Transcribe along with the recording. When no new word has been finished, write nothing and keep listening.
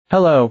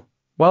Hello,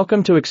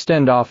 welcome to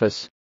Extend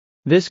Office.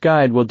 This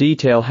guide will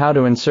detail how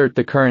to insert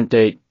the current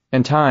date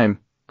and time,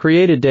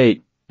 created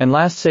date, and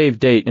last saved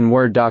date in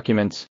Word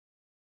documents.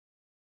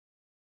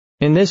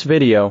 In this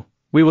video,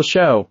 we will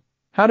show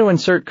how to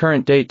insert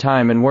current date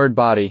time in Word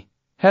body,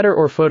 header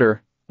or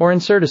footer, or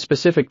insert a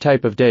specific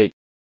type of date.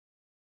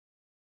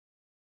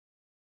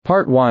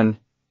 Part 1.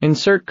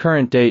 Insert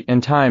current date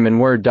and time in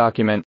Word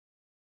document.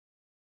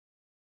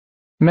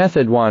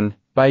 Method 1.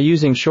 By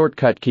using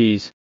shortcut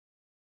keys.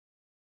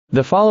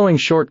 The following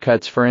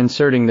shortcuts for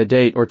inserting the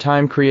date or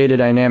time created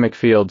dynamic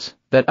fields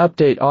that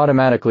update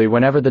automatically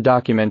whenever the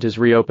document is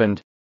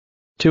reopened.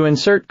 To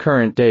insert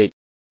current date,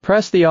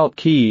 press the Alt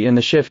key and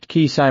the Shift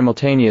key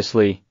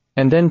simultaneously,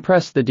 and then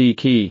press the D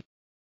key.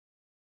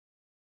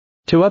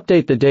 To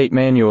update the date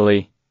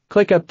manually,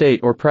 click Update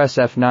or press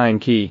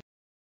F9 key.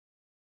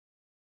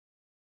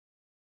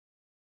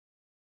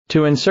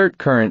 To insert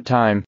current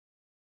time,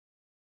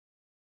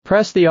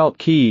 press the Alt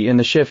key and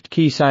the Shift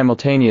key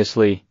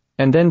simultaneously,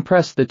 and then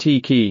press the T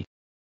key.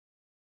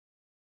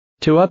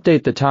 To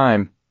update the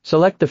time,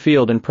 select the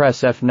field and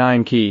press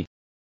F9 key.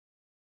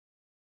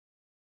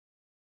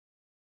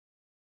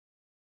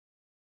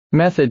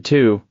 Method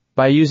 2.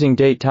 By using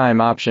Date Time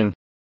option.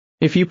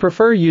 If you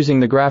prefer using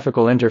the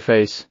graphical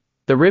interface,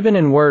 the ribbon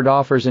in Word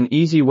offers an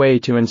easy way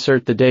to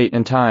insert the date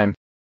and time.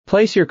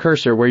 Place your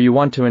cursor where you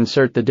want to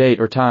insert the date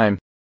or time.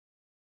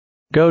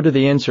 Go to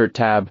the Insert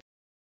tab.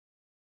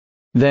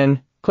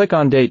 Then, click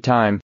on Date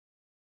Time.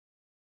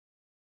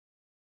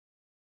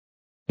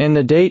 In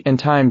the Date and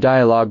Time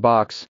dialog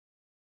box,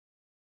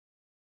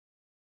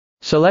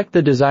 select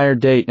the desired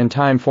date and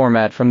time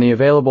format from the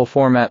available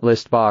format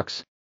list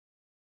box.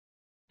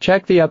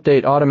 Check the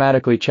Update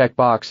Automatically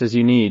checkbox as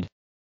you need.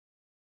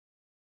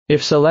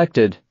 If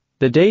selected,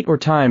 the date or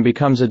time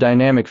becomes a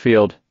dynamic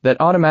field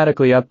that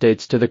automatically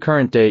updates to the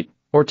current date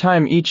or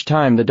time each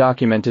time the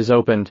document is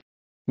opened.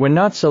 When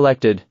not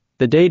selected,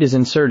 the date is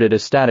inserted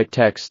as static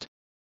text.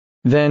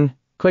 Then,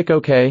 click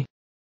OK.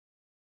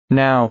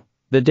 Now,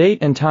 the date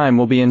and time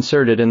will be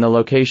inserted in the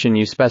location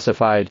you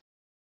specified.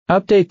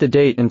 Update the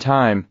date and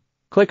time,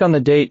 click on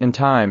the date and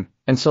time,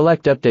 and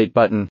select Update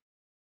button.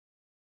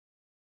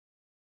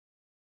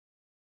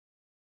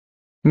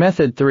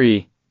 Method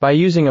 3. By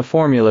using a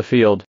formula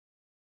field.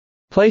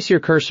 Place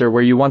your cursor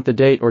where you want the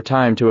date or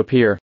time to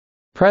appear.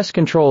 Press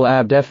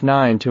Ctrl+Alt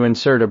F9 to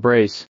insert a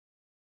brace.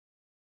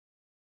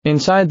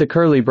 Inside the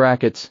curly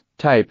brackets,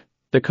 type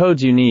the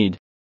codes you need.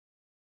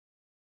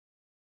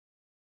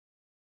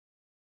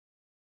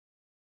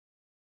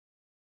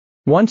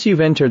 Once you've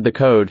entered the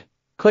code,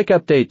 click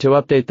Update to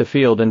update the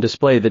field and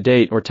display the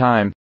date or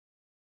time.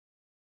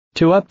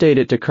 To update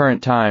it to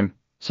current time,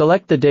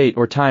 select the date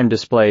or time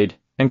displayed,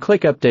 and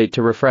click Update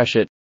to refresh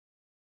it.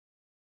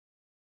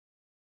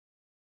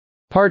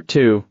 Part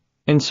 2.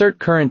 Insert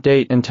current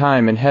date and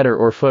time in header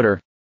or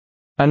footer.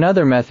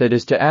 Another method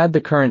is to add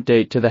the current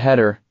date to the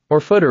header or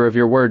footer of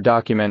your Word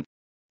document.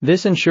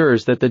 This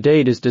ensures that the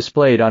date is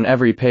displayed on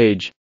every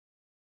page.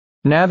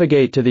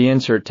 Navigate to the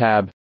Insert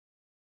tab.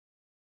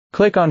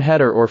 Click on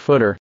Header or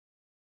Footer.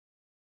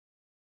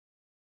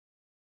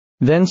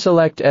 Then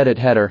select Edit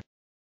Header.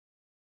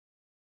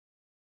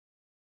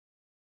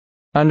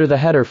 Under the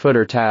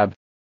Header/Footer tab,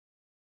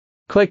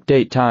 click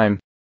Date Time.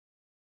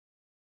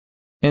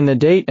 In the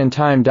Date and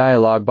Time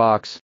dialog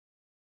box,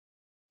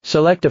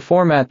 select a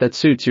format that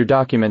suits your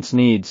document's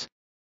needs.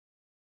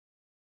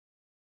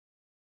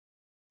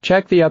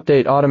 Check the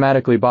Update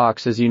Automatically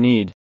box as you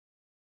need.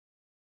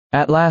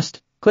 At last,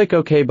 click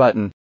OK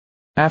button.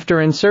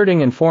 After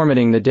inserting and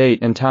formatting the date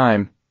and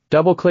time,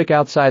 double-click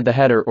outside the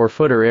header or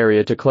footer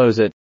area to close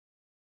it.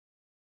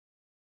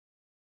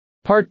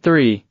 Part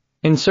 3.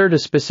 Insert a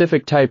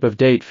specific type of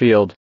date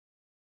field.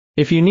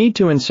 If you need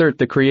to insert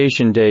the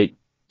creation date,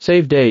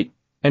 save date,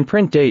 and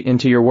print date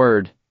into your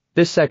Word,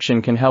 this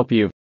section can help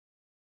you.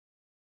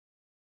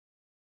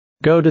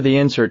 Go to the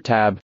Insert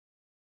tab.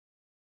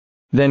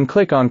 Then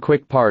click on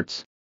Quick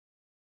Parts.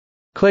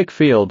 Click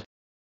Field.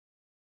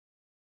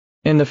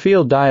 In the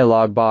Field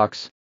dialog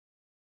box,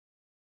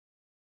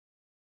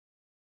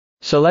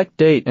 select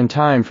Date and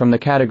Time from the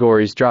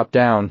Categories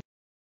drop-down.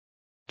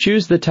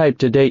 Choose the type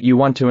to date you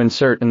want to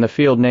insert in the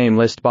Field Name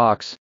list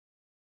box.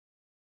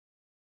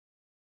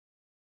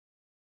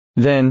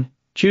 Then,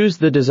 choose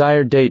the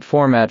desired date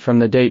format from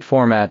the date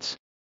formats.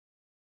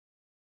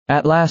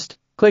 At last,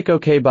 click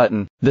OK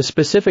button. The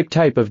specific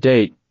type of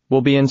date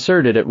will be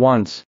inserted at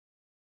once.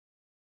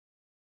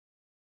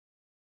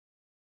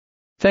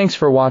 Thanks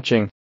for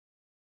watching.